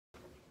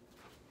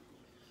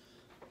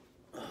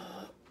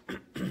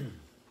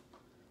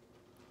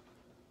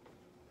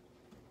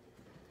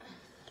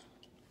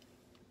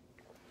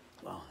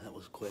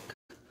was quick.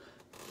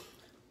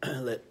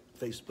 Let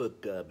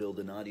Facebook build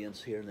an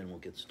audience here, and then we'll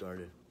get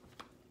started.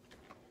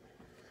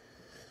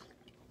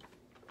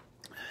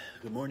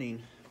 Good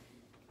morning.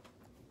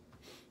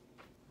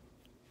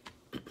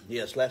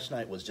 Yes, last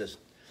night was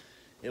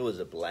it was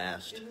a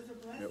blast.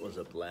 It was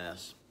a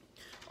blast.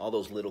 All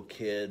those little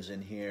kids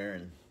in here,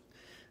 and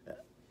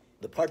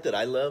the part that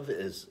I love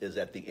is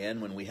at the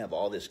end when we have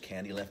all this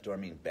candy left over. I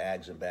mean,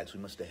 bags and bags.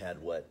 We must have had,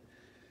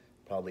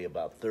 probably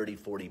about 30,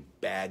 40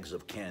 bags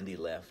of candy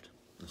left.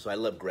 And so I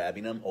love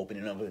grabbing them,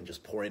 opening them, and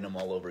just pouring them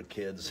all over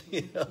kids.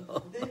 You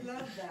know? They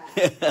love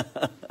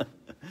that.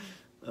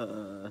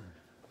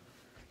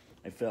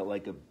 I felt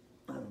like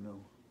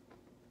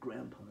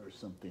grandpa or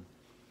something.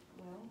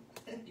 Well,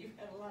 you've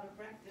had a lot of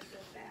practice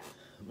at that.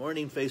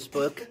 Morning,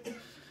 Facebook.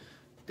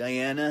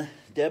 Diana,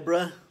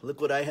 Deborah,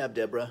 look what I have,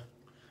 Deborah.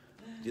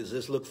 Does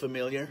this look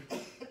familiar?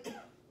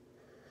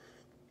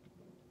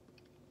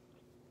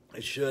 I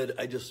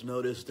just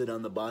noticed it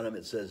on the bottom.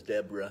 It says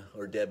Deborah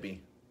or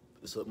Debbie,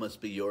 so it must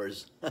be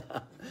yours.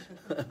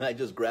 I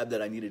just grabbed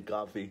that. I needed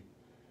coffee.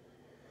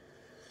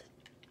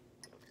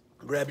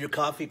 Grab your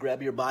coffee,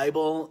 grab your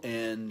Bible,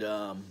 and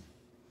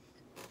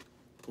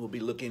we'll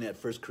be looking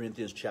at 1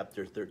 Corinthians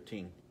chapter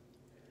 13.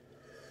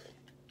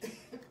 The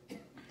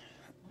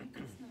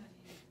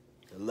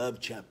love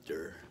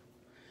chapter.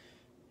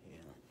 Yeah.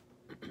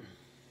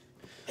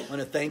 I want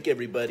to thank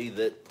everybody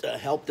that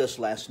helped us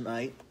last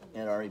night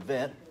at our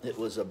event. It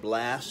was a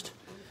blast.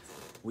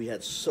 We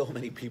had so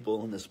many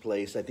people in this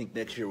place. I think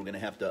next year we're going to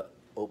have to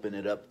open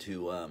it up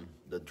to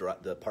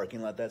the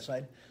parking lot that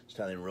side. I was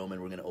telling Roman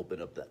we're going to open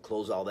up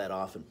close all that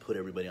off and put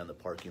everybody on the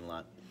parking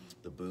lot,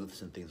 the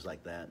booths and things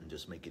like that, and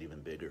just make it even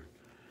bigger.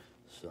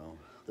 So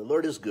the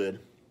Lord is good.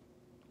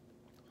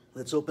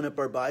 Let's open up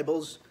our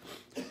Bibles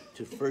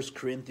to 1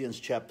 Corinthians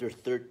chapter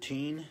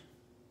 13.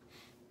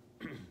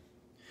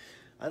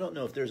 I don't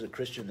know if there's a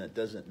Christian that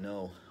doesn't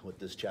know what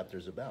this chapter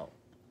is about.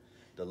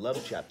 The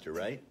love chapter,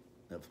 right,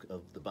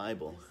 of the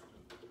Bible.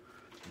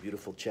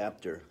 Beautiful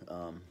chapter.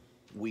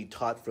 We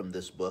taught from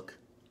this book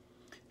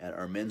at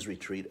our men's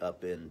retreat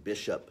up in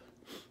Bishop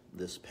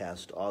this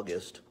past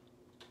August.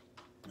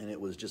 And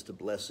it was just a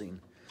blessing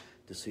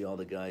to see all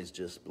the guys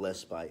just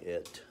blessed by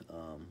it.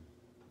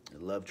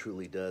 Love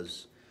truly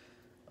does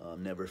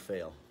never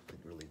fail. It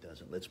really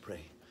doesn't. Let's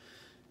pray.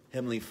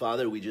 Heavenly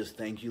Father, we just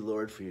thank you,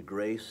 Lord, for your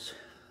grace.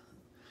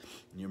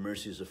 And your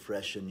mercies are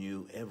fresh in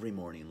you every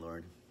morning,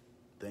 Lord.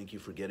 Thank you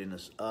for getting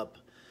us up,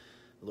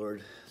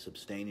 Lord,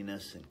 sustaining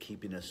us and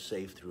keeping us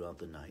safe throughout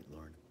the night,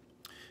 Lord.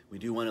 We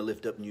do want to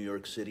lift up New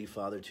York City,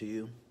 Father, to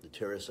you. The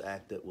terrorist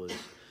act that was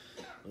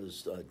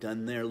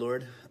done there,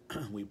 Lord.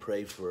 We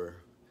pray for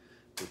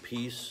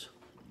peace.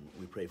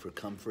 We pray for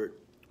comfort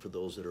for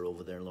those that are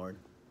over there, Lord.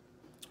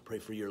 Pray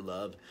for your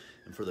love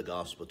and for the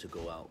gospel to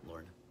go out,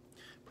 Lord.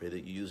 Pray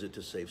that you use it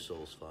to save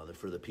souls, Father.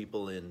 For the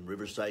people in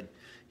Riverside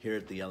here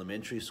at the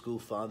elementary school,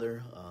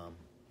 Father,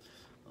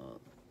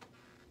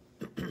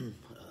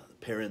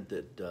 parent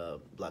that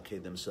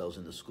blockade themselves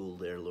in the school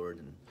there, Lord,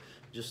 and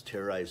just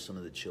terrorize some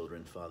of the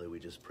children, Father. We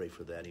just pray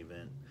for that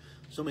event.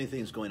 So many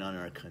things going on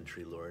in our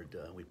country, Lord.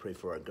 We pray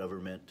for our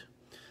government,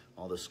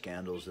 all the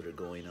scandals that are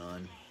going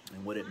on,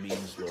 and what it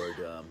means, Lord,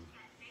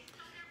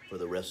 for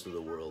the rest of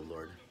the world,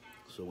 Lord.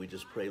 So we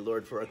just pray,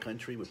 Lord, for our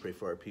country. We pray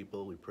for our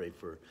people. We pray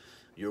for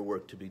your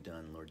work to be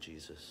done, Lord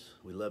Jesus.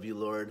 We love you,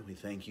 Lord. We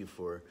thank you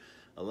for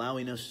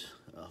allowing us,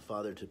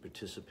 Father, to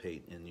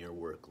participate in your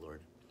work, Lord.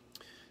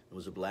 It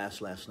was a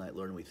blast last night,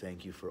 Lord, and we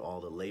thank you for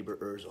all the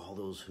laborers, all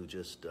those who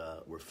just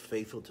were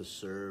faithful to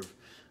serve,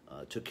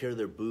 took care of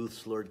their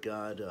booths, Lord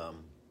God,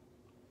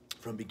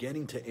 from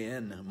beginning to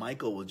end.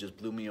 Michael just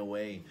blew me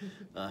away,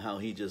 how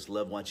he just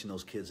loved watching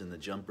those kids in the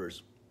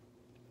jumpers.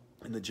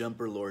 And the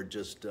jumper, Lord,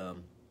 just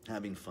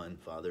having fun,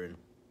 Father. And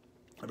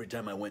every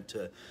time I went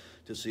to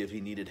see if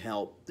he needed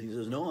help, he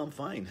says, no, I'm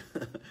fine.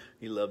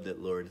 He loved it,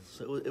 Lord.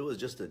 So it was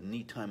just a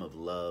neat time of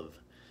love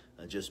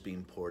just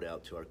being poured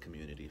out to our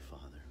community,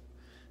 Father.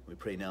 We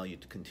pray now you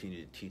to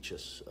continue to teach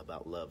us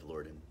about love,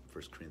 Lord, in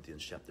 1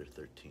 Corinthians chapter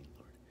 13,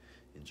 Lord.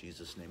 In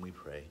Jesus' name we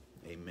pray.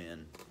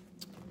 Amen.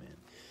 Amen.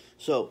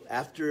 So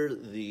after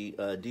the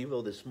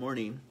Devo this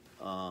morning,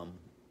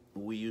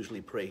 we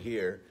usually pray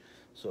here.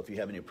 So if you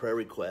have any prayer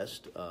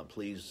requests,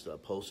 please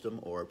post them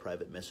or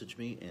private message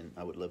me, and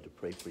I would love to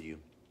pray for you.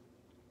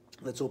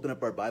 Let's open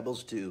up our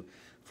Bibles to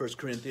 1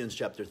 Corinthians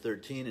chapter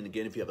 13. And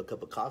again, if you have a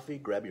cup of coffee,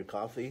 grab your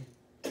coffee.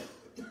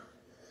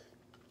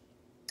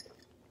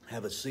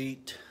 Have a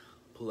seat.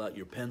 Pull out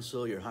your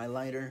pencil, your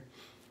highlighter,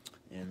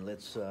 and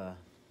let's go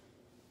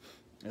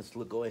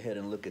ahead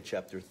and look at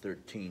chapter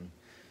 13.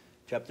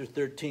 Chapter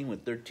 13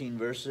 with 13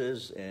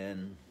 verses,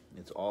 and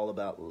it's all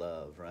about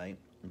love, right?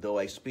 Though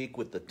I speak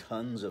with the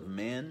tongues of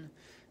men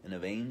and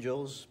of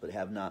angels, but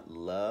have not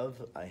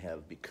love, I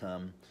have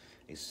become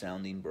a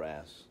sounding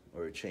brass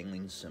or a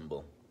jangling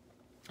cymbal.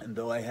 And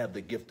though I have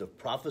the gift of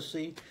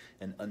prophecy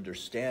and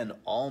understand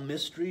all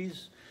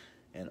mysteries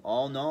and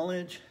all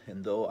knowledge,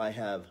 and though I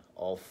have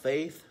all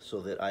faith so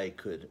that I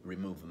could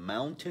remove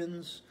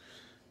mountains.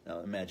 Now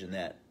imagine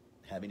that,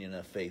 having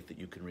enough faith that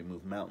you can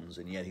remove mountains.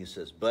 And yet he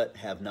says, but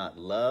have not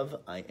love,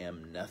 I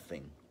am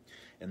nothing.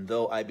 And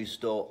though I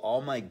bestow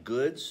all my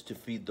goods to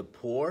feed the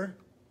poor,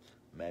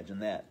 imagine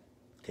that,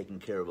 taking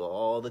care of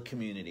all the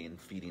community and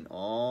feeding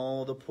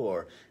all the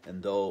poor.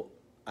 And though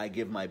I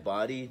give my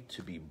body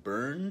to be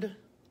burned,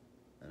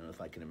 I don't know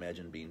if I can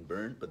imagine being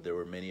burned, but there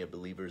were many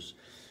believers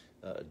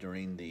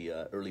during the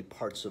early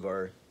parts of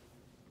our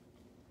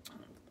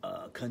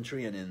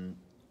country and in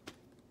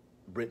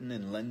Britain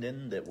and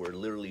London that were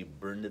literally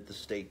burned at the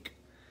stake.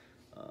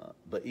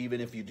 But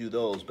even if you do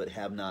those, but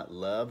have not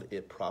love,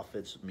 it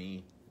profits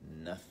me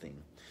nothing.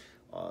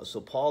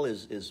 So Paul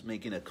is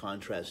making a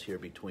contrast here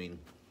between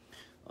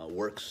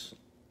works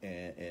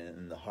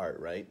and the heart,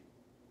 right?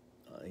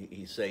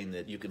 He's saying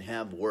that you can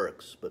have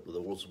works, but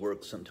those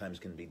works sometimes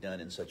can be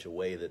done in such a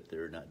way that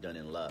they're not done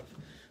in love.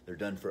 They're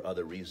done for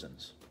other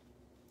reasons.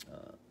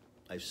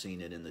 I've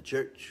seen it in the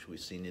church. We've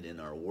seen it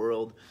in our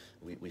world.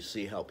 We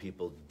see how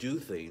people do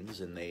things,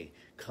 and they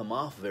come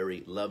off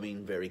very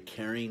loving, very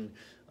caring,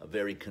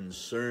 very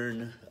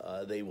concerned.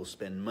 They will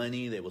spend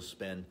money. They will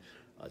spend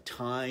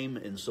time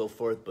and so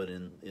forth. But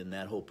in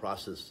that whole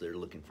process, they're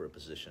looking for a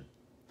position.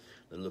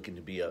 They're looking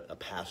to be a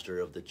pastor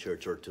of the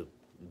church, or to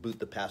boot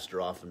the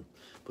pastor off and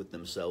put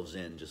themselves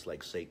in, just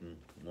like Satan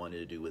wanted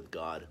to do with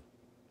God.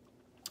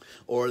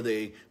 Or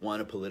they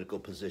want a political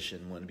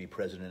position, want to be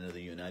president of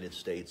the United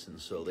States, and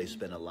so they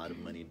spend a lot of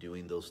money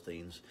doing those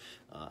things.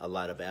 A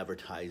lot of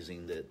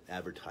advertising that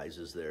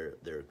advertises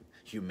their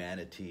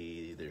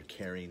humanity, their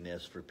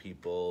caringness for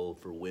people,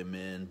 for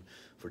women,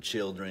 for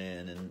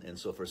children, and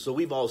so forth. So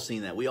we've all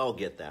seen that. We all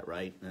get that,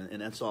 right? And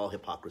that's all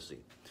hypocrisy.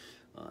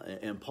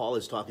 And Paul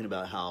is talking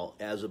about how,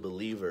 as a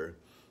believer,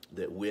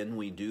 that when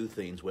we do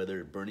things,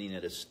 whether burning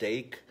at a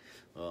stake,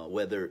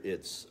 whether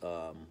it's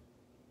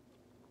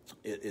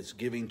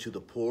giving to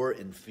the poor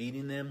and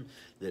feeding them,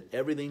 that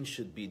everything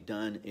should be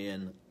done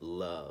in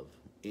love.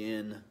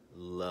 In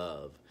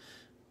love.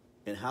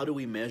 And how do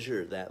we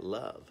measure that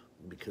love?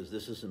 Because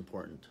this is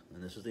important,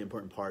 and this is the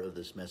important part of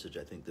this message,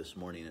 I think, this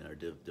morning in our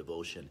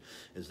devotion,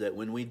 is that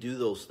when we do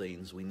those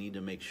things, we need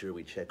to make sure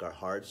we check our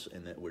hearts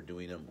and that we're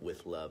doing them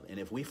with love. And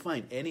if we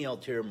find any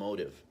ulterior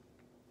motive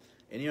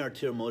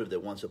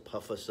that wants to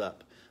puff us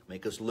up,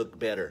 make us look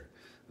better,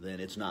 then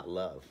it's not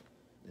love.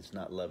 It's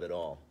not love at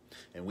all.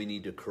 And we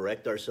need to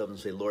correct ourselves and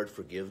say, Lord,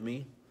 forgive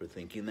me for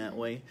thinking that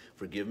way.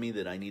 Forgive me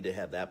that I need to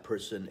have that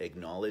person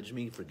acknowledge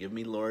me. Forgive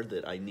me, Lord,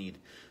 that I need,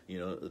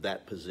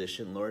 that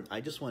position, Lord. I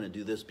just want to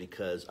do this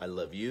because I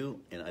love you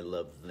and I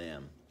love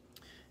them.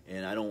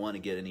 And I don't want to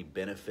get any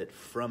benefit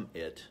from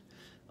it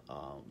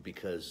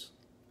because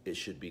it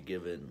should be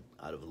given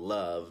out of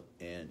love,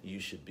 and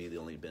you should be the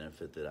only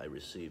benefit that I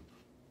receive.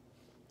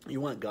 You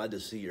want God to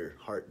see your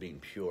heart being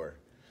pure.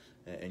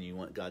 And you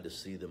want God to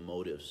see the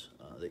motives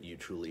that you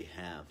truly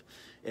have.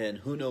 And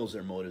who knows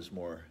their motives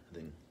more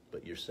than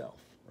but yourself,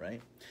 right?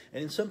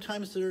 And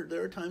sometimes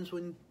there are times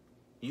when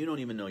you don't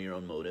even know your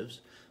own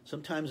motives.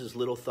 Sometimes this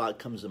little thought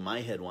comes to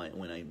my head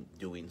when I'm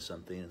doing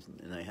something,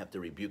 and I have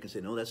to rebuke and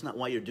say, no, that's not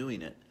why you're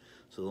doing it.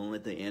 So don't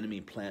let the enemy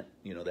plant,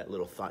 that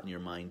little thought in your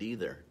mind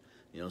either.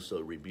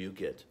 So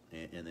rebuke it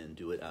and then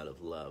do it out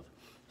of love.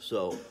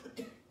 So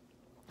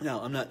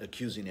now I'm not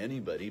accusing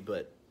anybody,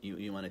 but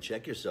you want to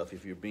check yourself.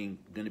 If you're going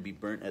to be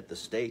burnt at the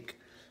stake,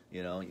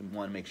 you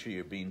want to make sure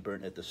you're being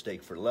burnt at the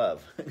stake for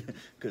love,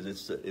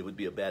 because it would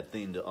be a bad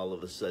thing to all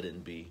of a sudden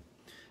be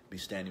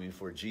standing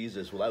before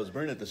Jesus. Well, I was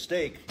burnt at the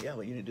stake. Yeah,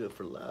 well, you need to do it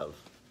for love,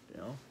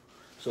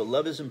 So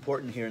love is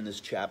important here in this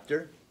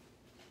chapter.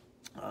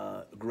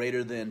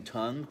 Greater than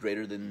tongue,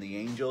 greater than the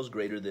angels,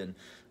 greater than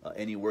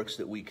any works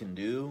that we can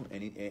do,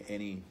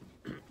 any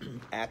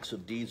acts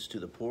of deeds to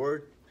the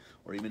poor,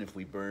 or even if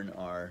we burn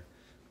our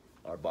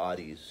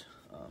bodies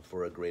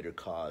for a greater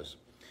cause.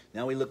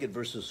 Now we look at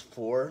verses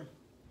 4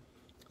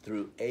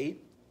 through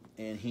 8,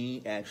 and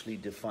he actually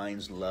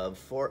defines love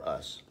for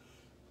us.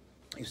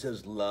 He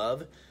says,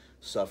 love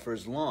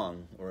suffers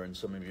long, or in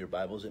some of your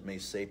Bibles it may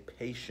say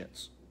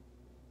patience.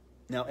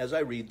 Now, as I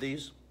read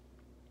these,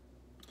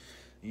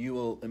 you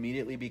will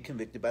immediately be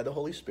convicted by the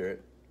Holy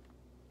Spirit,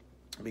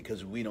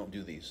 because we don't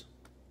do these.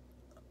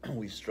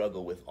 We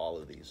struggle with all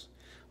of these.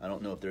 I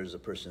don't know if there's a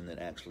person that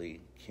actually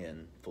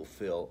can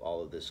fulfill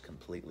all of this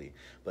completely,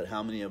 but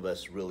how many of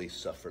us really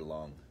suffer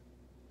long?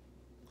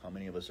 How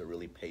many of us are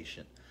really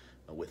patient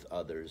with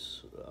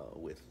others,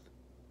 with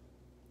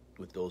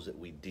those that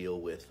we deal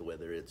with,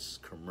 whether it's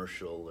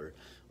commercial or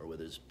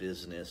whether it's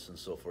business and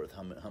so forth?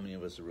 How many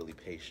of us are really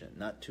patient?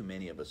 Not too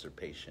many of us are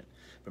patient.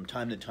 From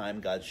time to time,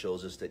 God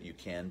shows us that you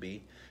can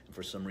be. And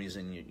for some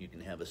reason, you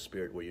can have a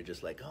spirit where you're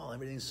just like, oh,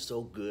 everything's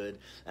so good.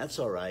 That's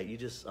all right.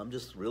 I'm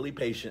just really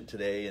patient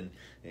today, and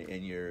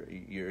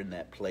you're in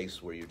that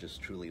place where you're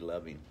just truly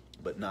loving,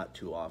 but not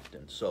too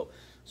often. So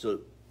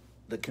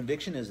the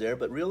conviction is there,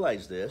 but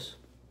realize this: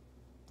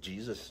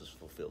 Jesus has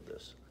fulfilled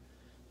this.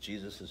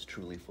 Jesus has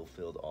truly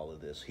fulfilled all of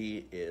this.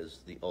 He is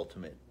the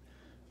ultimate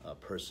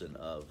person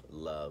of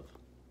love.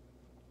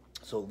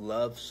 So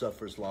love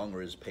suffers long,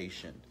 or is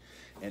patient,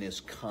 and is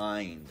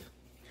kind.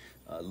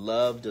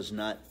 Love does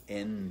not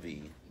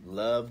envy.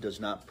 Love does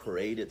not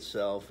parade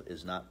itself,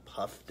 is not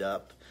puffed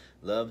up.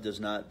 Love does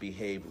not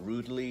behave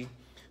rudely,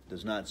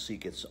 does not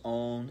seek its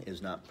own,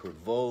 is not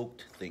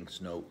provoked,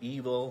 thinks no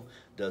evil,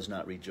 does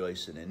not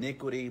rejoice in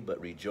iniquity, but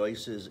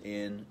rejoices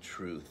in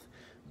truth,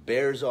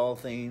 bears all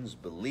things,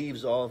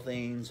 believes all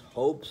things,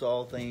 hopes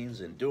all things,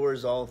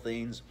 endures all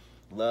things.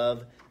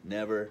 Love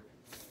never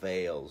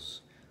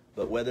fails.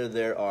 But whether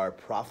there are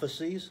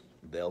prophecies,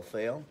 they'll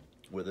fail.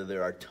 Whether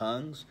there are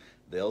tongues,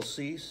 they'll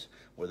cease.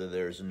 Whether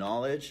there's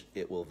knowledge,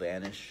 it will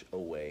vanish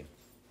away.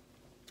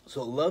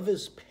 So love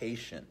is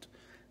patient.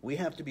 We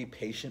have to be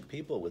patient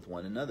people with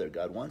one another.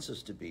 God wants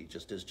us to be,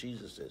 just as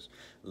Jesus is.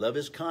 Love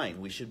is kind.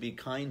 We should be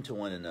kind to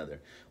one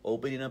another,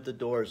 opening up the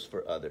doors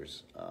for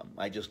others.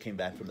 I just came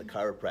back from the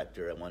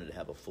chiropractor. I wanted to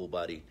have a full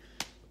body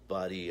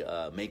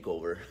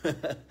makeover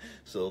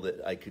so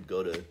that I could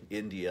go to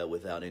India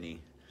without any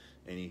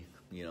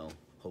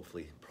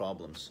hopefully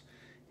problems.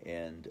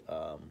 And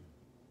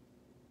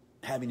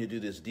having to do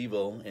this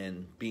Devo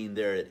and being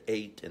there at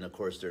 8, and of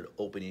course they're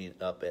opening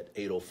up at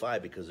 8:05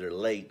 because they're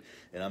late,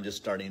 and I'm just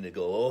starting to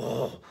go,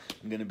 oh,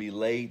 I'm going to be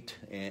late,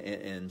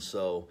 and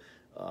so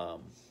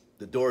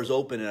the door's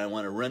open, and I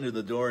want to run to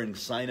the door and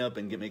sign up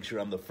and make sure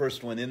I'm the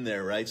first one in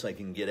there, right, so I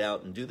can get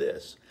out and do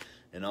this.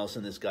 And all of a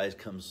sudden this guy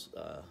comes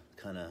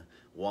kind of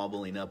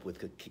wobbling up with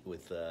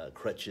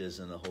crutches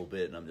and the whole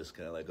bit, and I'm just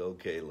kind of like,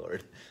 okay,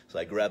 Lord. So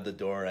I grab the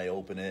door, I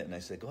open it, and I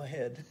said, go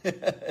ahead,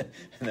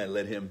 and I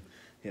let him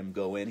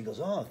go in. He goes,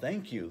 oh,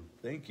 thank you.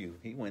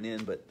 He went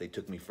in, but they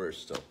took me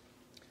first,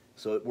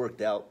 so it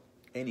worked out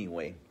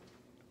anyway.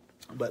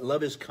 But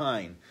love is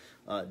kind,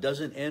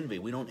 doesn't envy.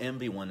 We don't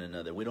envy one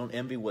another. We don't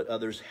envy what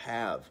others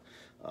have.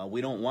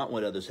 We don't want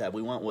what others have.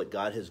 We want what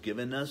God has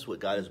given us, what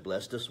God has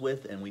blessed us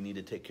with, and we need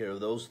to take care of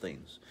those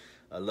things.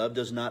 Love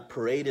does not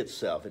parade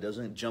itself. It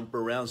doesn't jump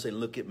around saying,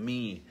 look at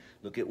me,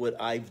 look at what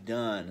I've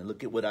done,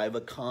 look at what I've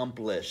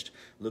accomplished,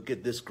 look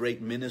at this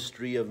great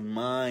ministry of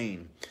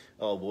mine.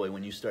 Oh boy,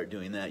 when you start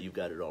doing that, you've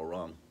got it all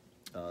wrong.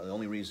 The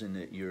only reason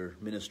that your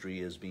ministry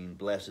is being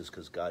blessed is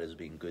because God is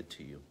being good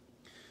to you,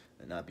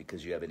 and not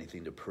because you have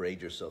anything to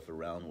parade yourself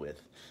around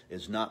with.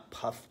 Is not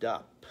puffed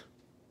up.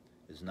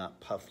 Is not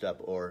puffed up,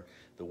 or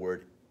the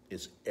word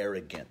is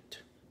arrogant.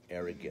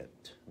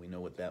 Arrogant. We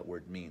know what that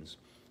word means.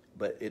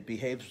 But it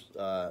behaves,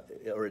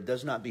 or it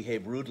does not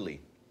behave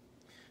rudely.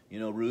 You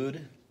know,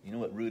 rude? You know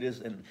what rude is?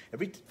 And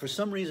for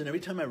some reason, every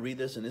time I read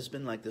this, and it's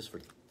been like this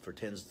for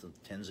tens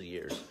of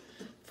years,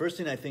 first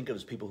thing I think of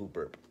is people who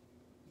burp.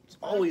 It's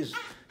always,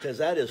 because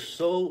that is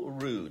so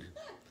rude.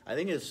 I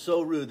think it's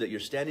so rude that you're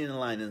standing in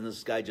line and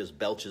this guy just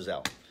belches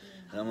out.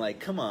 And I'm like,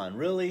 come on,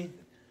 really?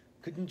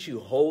 Couldn't you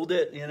hold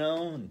it, you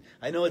know? And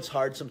I know it's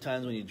hard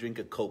sometimes when you drink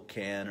a Coke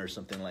can or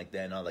something like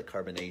that and all that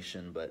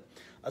carbonation, but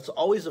that's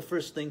always the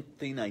first thing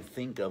I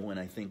think of when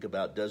I think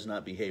about does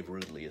not behave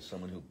rudely, is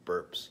someone who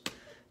burps,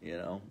 you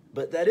know?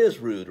 But that is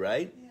rude,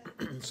 right?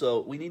 Yeah.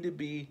 So we need to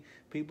be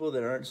people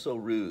that aren't so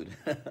rude.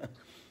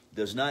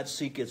 Does not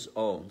seek its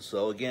own.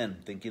 So again,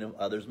 thinking of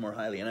others more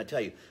highly. And I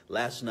tell you,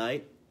 last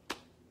night,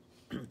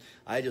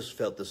 I just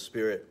felt the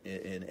Spirit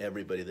in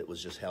everybody that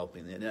was just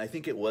helping. And I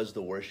think it was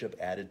the worship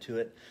added to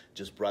it,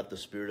 just brought the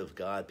Spirit of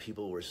God.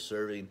 People were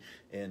serving.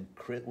 And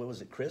Chris, what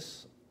was it,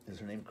 Chris? Is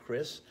her name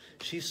Chris?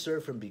 She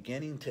served from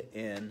beginning to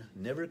end,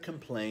 never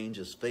complained,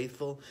 just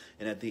faithful.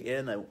 And at the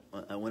end,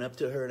 I went up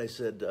to her and I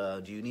said,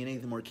 do you need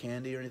anything more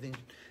candy or anything?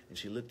 And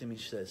she looked at me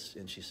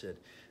and she said,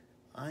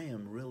 I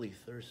am really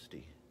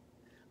thirsty.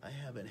 I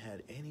haven't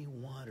had any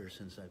water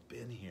since I've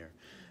been here.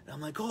 And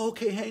I'm like, oh,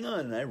 okay, hang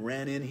on. And I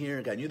ran in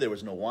here. I knew there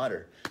was no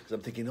water because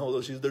I'm thinking,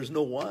 oh, there's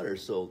no water.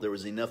 So there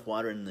was enough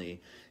water in the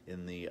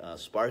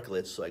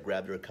sparklets. So I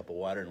grabbed her a cup of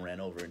water and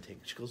ran over and take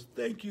it. She goes,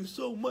 thank you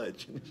so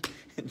much.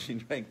 And she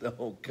drank the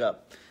whole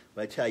cup.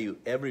 But I tell you,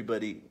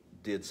 everybody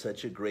did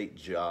such a great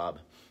job.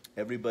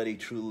 Everybody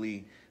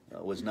truly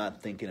was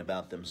not thinking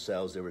about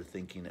themselves. They were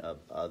thinking of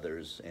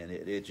others. And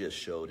it just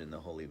showed in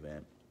the whole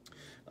event.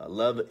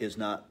 Love is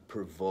not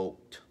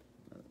provoked.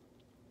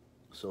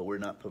 So we're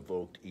not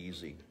provoked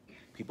easy.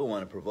 People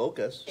want to provoke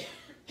us,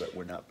 but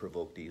we're not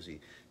provoked easy.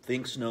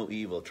 Thinks no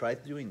evil. Try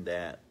doing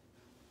that.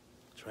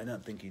 Try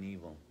not thinking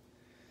evil.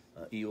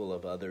 Evil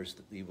of others,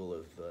 evil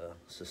of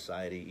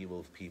society, evil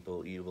of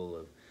people, evil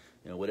of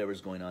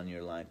whatever's going on in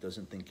your life.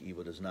 Doesn't think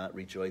evil. Does not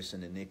rejoice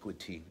in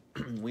iniquity.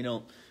 We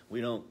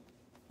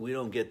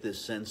don't get this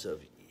sense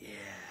of, yeah,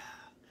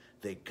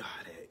 they got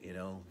it,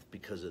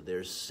 because of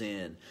their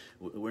sin.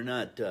 We're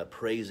not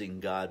praising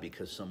God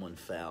because someone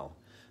fell,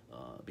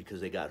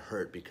 because they got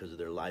hurt because of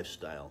their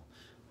lifestyle.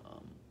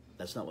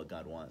 That's not what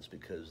God wants,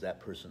 because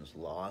that person's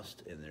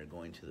lost and they're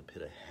going to the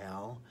pit of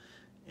hell,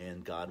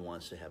 and God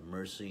wants to have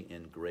mercy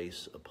and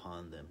grace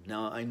upon them.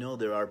 Now, I know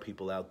there are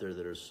people out there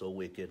that are so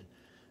wicked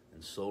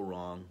and so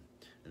wrong,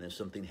 and if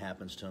something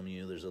happens to them,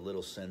 there's a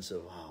little sense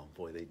of, oh,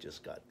 boy, they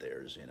just got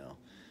theirs,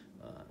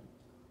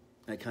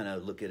 I kind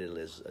of look at it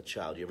as a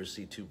child. You ever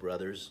see two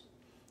brothers,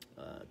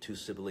 two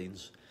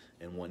siblings,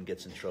 and one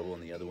gets in trouble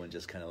and the other one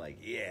just kind of like,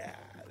 yeah,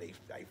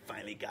 I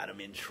finally got him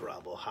in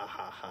trouble, ha,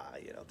 ha, ha,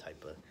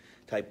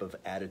 type of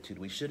attitude.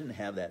 We shouldn't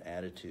have that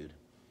attitude.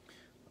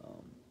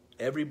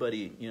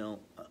 Everybody,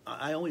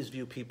 I always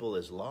view people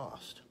as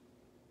lost.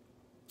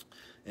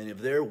 And if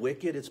they're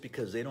wicked, it's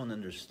because they don't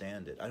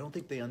understand it. I don't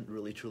think they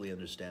really truly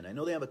understand. I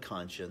know they have a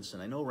conscience,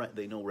 and I know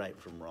they know right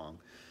from wrong,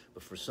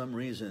 but for some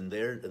reason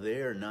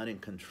they're not in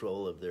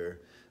control of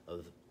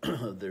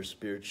their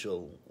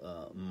spiritual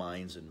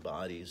minds and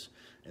bodies,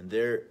 and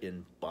they're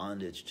in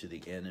bondage to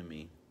the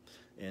enemy.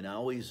 And I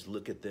always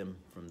look at them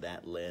from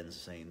that lens,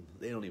 saying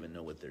they don't even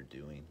know what they're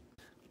doing.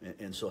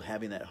 And so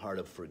having that heart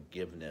of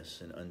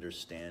forgiveness and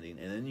understanding,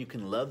 and then you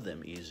can love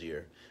them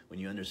easier when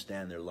you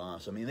understand their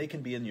loss. I mean, they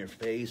can be in your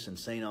face and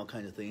saying all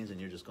kinds of things,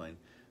 and you're just going,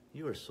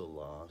 you are so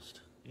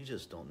lost. You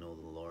just don't know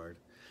the Lord.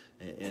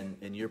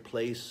 And your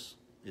place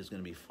is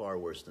going to be far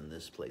worse than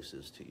this place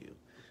is to you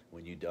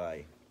when you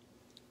die.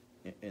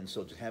 And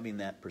so having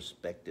that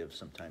perspective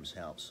sometimes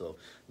helps. So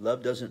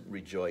love doesn't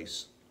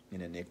rejoice in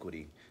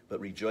iniquity,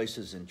 but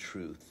rejoices in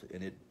truth.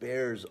 And it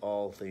bears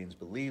all things,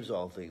 believes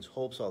all things,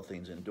 hopes all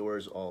things,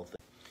 endures all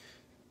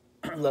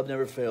things. Love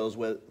never fails,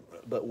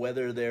 but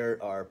whether there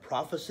are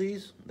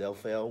prophecies, they'll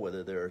fail.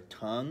 Whether there are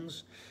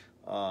tongues,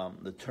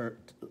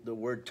 the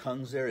word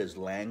tongues there is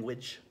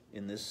language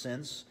in this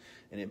sense.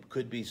 And it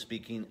could be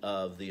speaking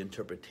of the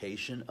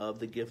interpretation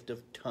of the gift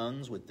of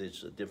tongues with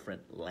this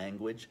different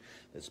language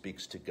that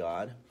speaks to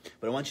God.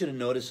 But I want you to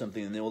notice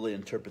something, and then we'll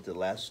interpret the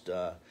last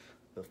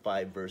the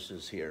 5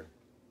 verses here.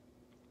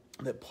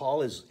 That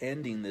Paul is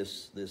ending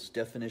this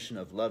definition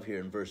of love here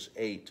in verse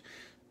 8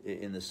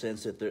 in the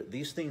sense that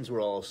these things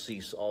will all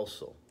cease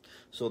also.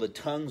 So the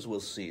tongues will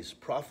cease,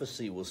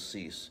 prophecy will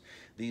cease.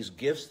 These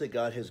gifts that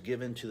God has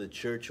given to the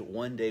church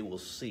one day will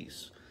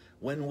cease.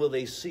 When will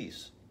they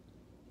cease?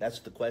 That's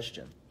the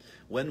question.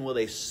 When will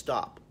they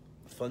stop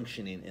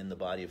functioning in the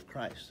body of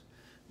Christ?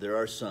 There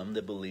are some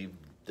that believe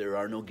there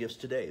are no gifts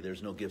today.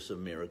 There's no gifts of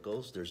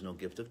miracles. There's no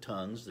gift of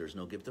tongues. There's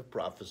no gift of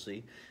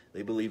prophecy.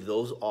 They believe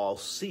those all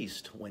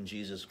ceased when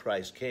Jesus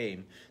Christ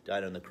came,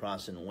 died on the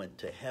cross, and went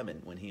to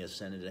heaven. When he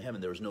ascended to heaven,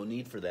 there was no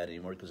need for that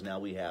anymore because now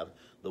we have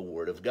the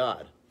Word of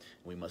God.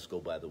 We must go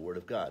by the Word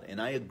of God.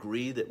 And I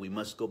agree that we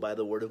must go by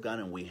the Word of God,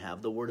 and we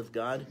have the Word of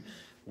God.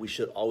 We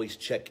should always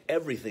check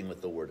everything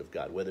with the Word of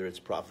God, whether it's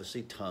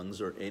prophecy, tongues,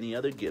 or any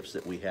other gifts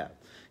that we have.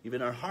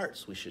 Even our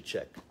hearts, we should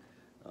check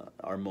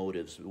our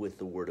motives with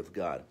the Word of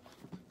God.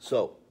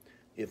 So,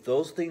 if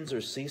those things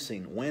are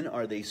ceasing, when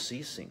are they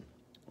ceasing?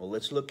 Well,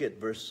 let's look at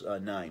verse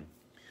 9.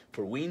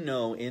 For we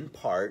know in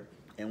part,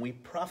 and we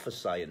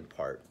prophesy in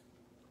part.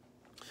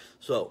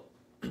 So,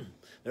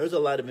 there's a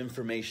lot of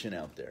information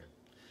out there,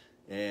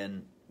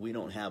 and we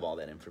don't have all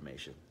that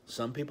information.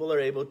 Some people are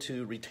able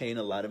to retain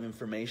a lot of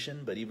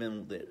information, but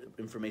even the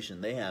information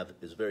they have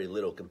is very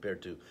little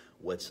compared to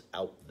what's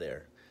out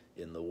there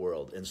in the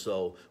world. And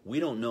so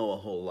we don't know a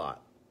whole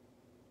lot.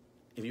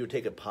 If you would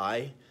take a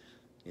pie,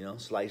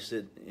 slice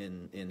it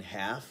in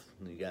half,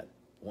 and you got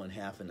one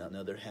half and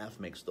another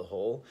half makes the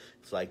whole.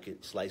 It's like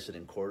slice it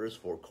in quarters,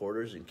 4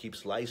 quarters, and keep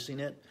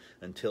slicing it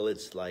until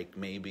it's like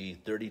maybe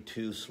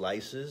 32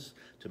 slices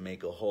to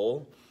make a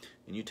whole.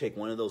 And you take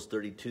one of those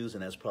 32s,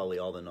 and that's probably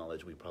all the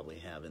knowledge we probably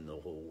have in the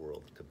whole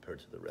world compared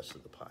to the rest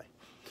of the pie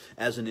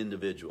as an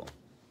individual.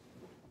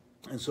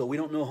 And so we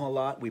don't know a whole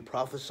lot. We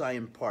prophesy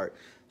in part.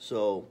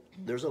 So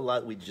there's a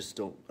lot we just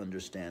don't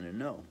understand and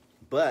know.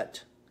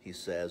 But, he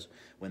says,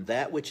 when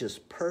that which is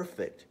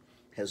perfect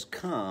has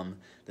come,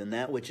 then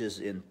that which is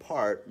in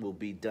part will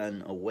be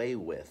done away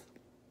with.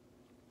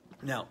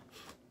 Now,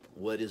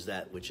 what is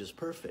that which is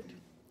perfect?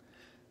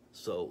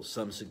 So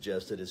some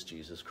suggest that it's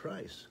Jesus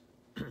Christ.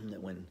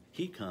 That when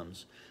he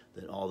comes,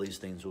 that all these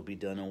things will be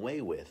done away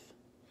with.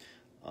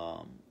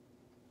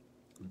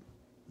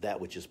 That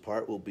which is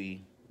part will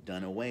be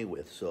done away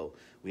with. So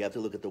we have to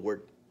look at the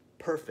word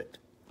perfect.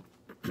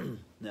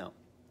 Now,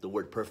 the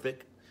word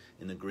perfect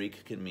in the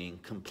Greek can mean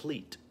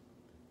complete.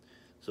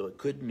 So it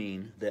could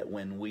mean that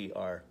when we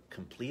are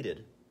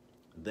completed,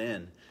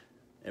 then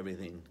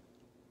everything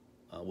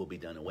will be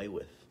done away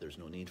with. There's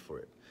no need for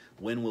it.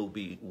 When will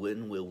we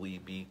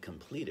be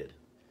completed?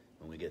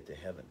 When we get to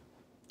heaven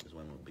is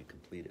when we'll be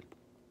completed.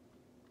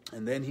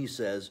 And then he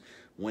says,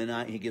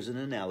 he gives an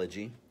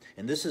analogy,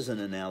 and this is an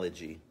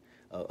analogy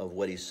of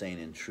what he's saying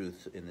in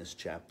truth in this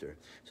chapter.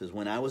 He says,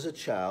 when I was a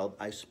child,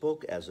 I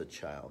spoke as a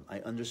child. I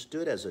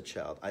understood as a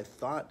child. I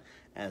thought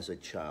as a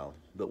child.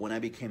 But when I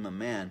became a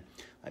man,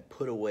 I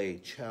put away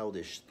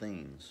childish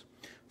things.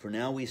 For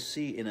now we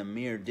see in a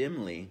mirror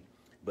dimly,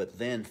 but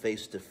then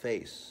face to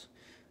face.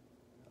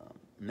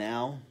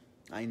 Now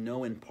I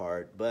know in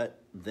part, but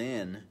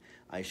then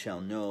I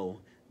shall know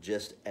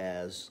just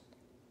as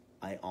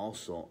I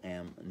also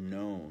am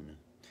known.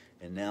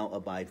 And now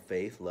abide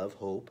faith, love,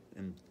 hope,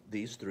 and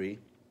these 3.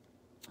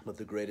 But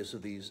the greatest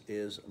of these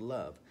is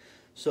love.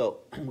 So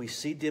we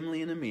see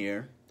dimly in a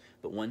mirror,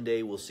 but one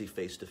day we'll see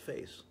face to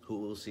face. Who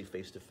will see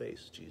face to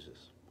face?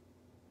 Jesus.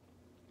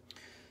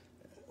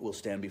 We'll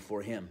stand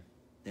before him,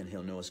 and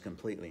he'll know us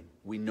completely.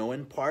 We know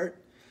in part,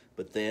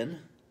 but then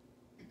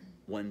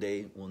one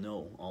day we'll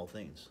know all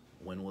things.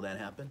 When will that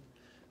happen?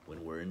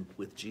 When we're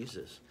with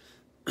Jesus.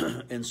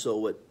 And so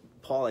what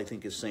Paul, I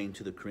think, is saying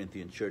to the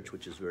Corinthian church,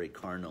 which is very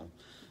carnal,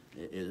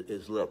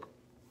 is look,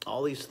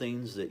 all these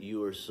things that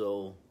you are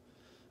so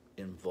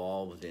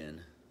involved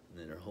in,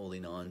 that are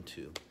holding on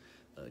to,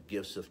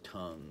 gifts of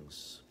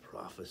tongues,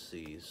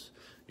 prophecies,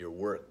 your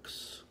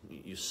works,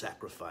 you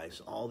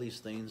sacrifice, all these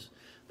things,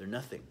 they're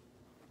nothing.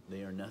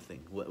 They are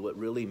nothing. What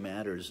really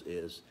matters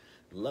is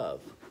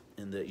love,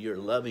 and that you're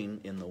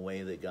loving in the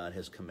way that God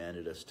has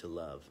commanded us to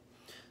love.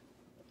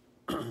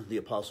 The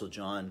Apostle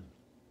John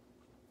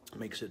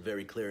makes it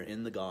very clear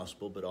in the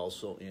gospel, but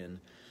also in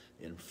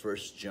 1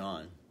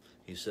 John.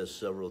 He says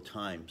several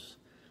times,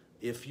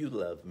 if you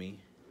love me,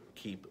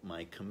 keep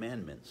my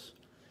commandments.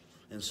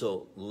 And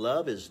so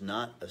love is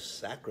not a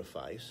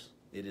sacrifice.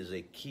 It is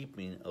a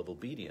keeping of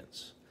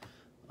obedience.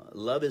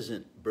 Love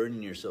isn't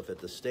burning yourself at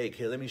the stake.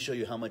 Hey, let me show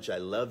you how much I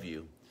love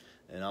you,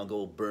 and I'll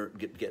go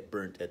get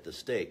burnt at the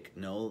stake.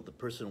 No, the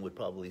person would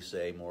probably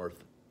say more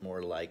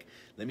like,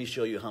 let me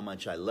show you how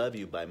much I love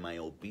you by my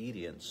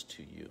obedience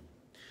to you.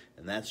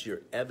 And that's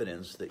your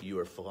evidence that you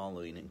are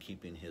following and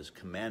keeping his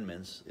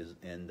commandments,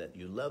 and that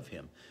you love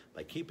him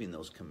by keeping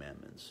those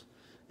commandments.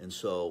 And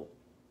so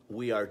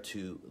we are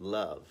to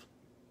love.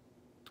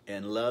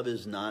 And love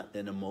is not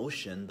an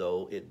emotion,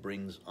 though it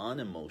brings on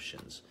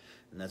emotions.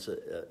 And that's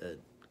a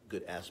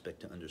good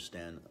aspect to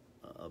understand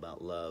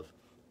about love.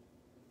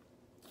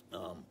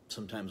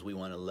 Sometimes we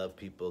want to love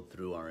people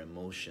through our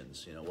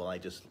emotions. Well, I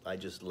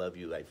just love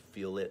you. I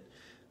feel it.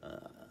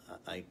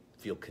 I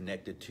feel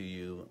connected to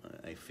you.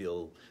 I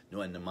feel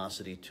no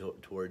animosity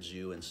towards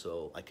you, and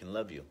so I can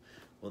love you.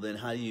 Well, then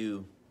how do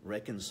you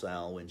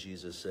reconcile when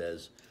Jesus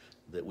says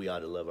that we ought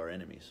to love our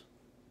enemies?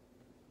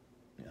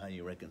 How do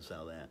you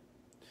reconcile that?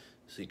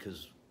 See,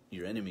 because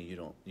your enemy, you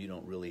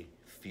don't really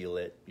feel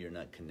it. You're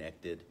not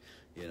connected,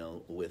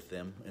 with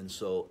them. And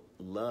so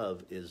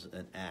love is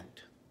an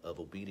act of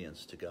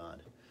obedience to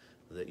God,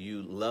 that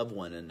you love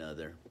one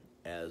another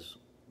as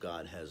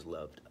God has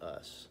loved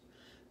us.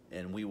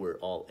 And we were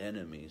all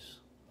enemies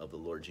of the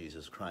Lord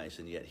Jesus Christ,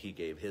 and yet he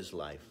gave his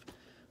life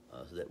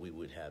so that we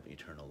would have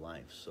eternal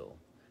life. So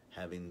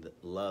having the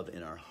love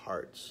in our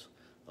hearts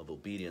of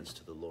obedience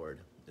to the Lord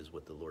is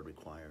what the Lord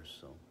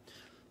requires.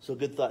 So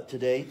good thought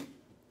today.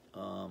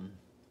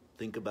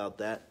 Think about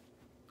that.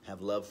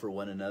 Have love for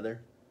one another.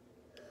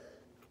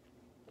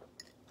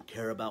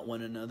 Care about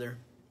one another.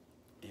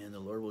 And the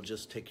Lord will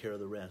just take care of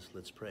the rest.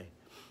 Let's pray.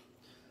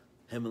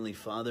 Heavenly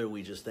Father,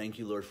 we just thank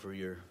you, Lord, for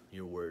your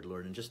word,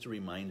 Lord. And just a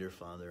reminder,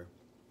 Father,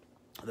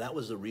 that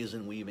was the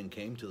reason we even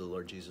came to the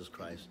Lord Jesus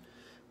Christ,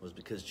 was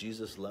because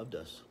Jesus loved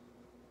us.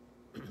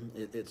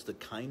 It's the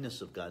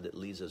kindness of God that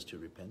leads us to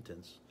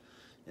repentance.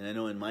 And I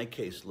know in my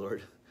case,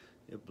 Lord,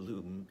 it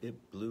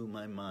blew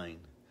my mind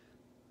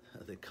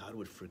that God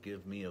would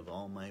forgive me of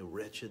all my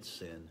wretched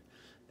sin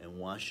and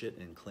wash it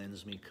and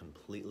cleanse me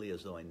completely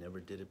as though I never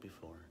did it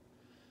before.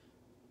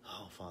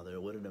 Oh, Father,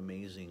 what an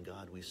amazing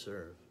God we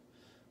serve.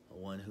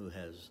 One who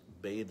has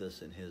bathed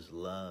us in his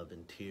love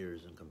and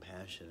tears and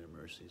compassion and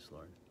mercies,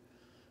 Lord.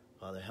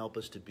 Father, help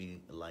us to be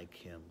like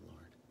him,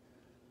 Lord.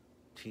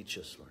 Teach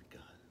us, Lord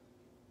God.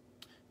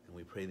 And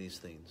we pray these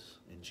things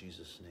in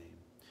Jesus' name.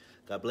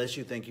 God bless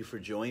you. Thank you for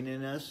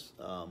joining us.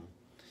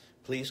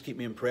 Please keep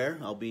me in prayer.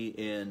 I'll be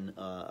in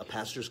a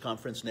pastor's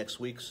conference next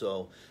week,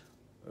 so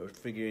we're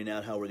figuring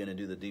out how we're going to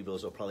do the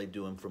devos. I'll probably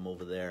do them from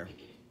over there.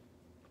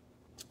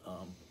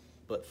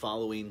 But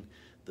following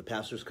the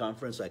pastor's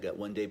conference, I got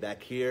one day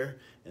back here,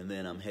 and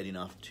then I'm heading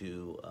off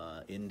to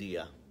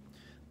India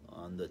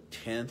on the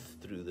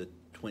 10th through the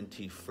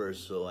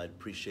 21st, so I'd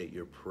appreciate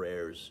your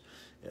prayers.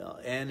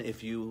 And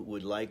if you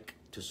would like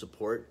to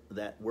support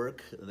that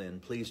work,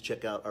 then please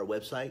check out our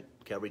website,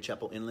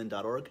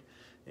 calvarychapelinland.org,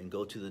 and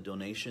go to the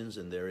donations,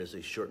 and there is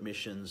a short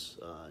missions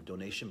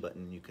donation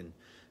button. You can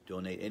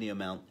donate. Any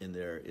amount in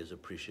there is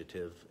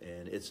appreciative,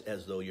 and it's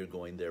as though you're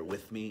going there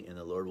with me, and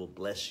the Lord will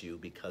bless you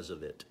because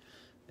of it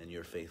and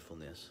your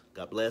faithfulness.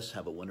 God bless.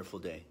 Have a wonderful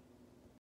day.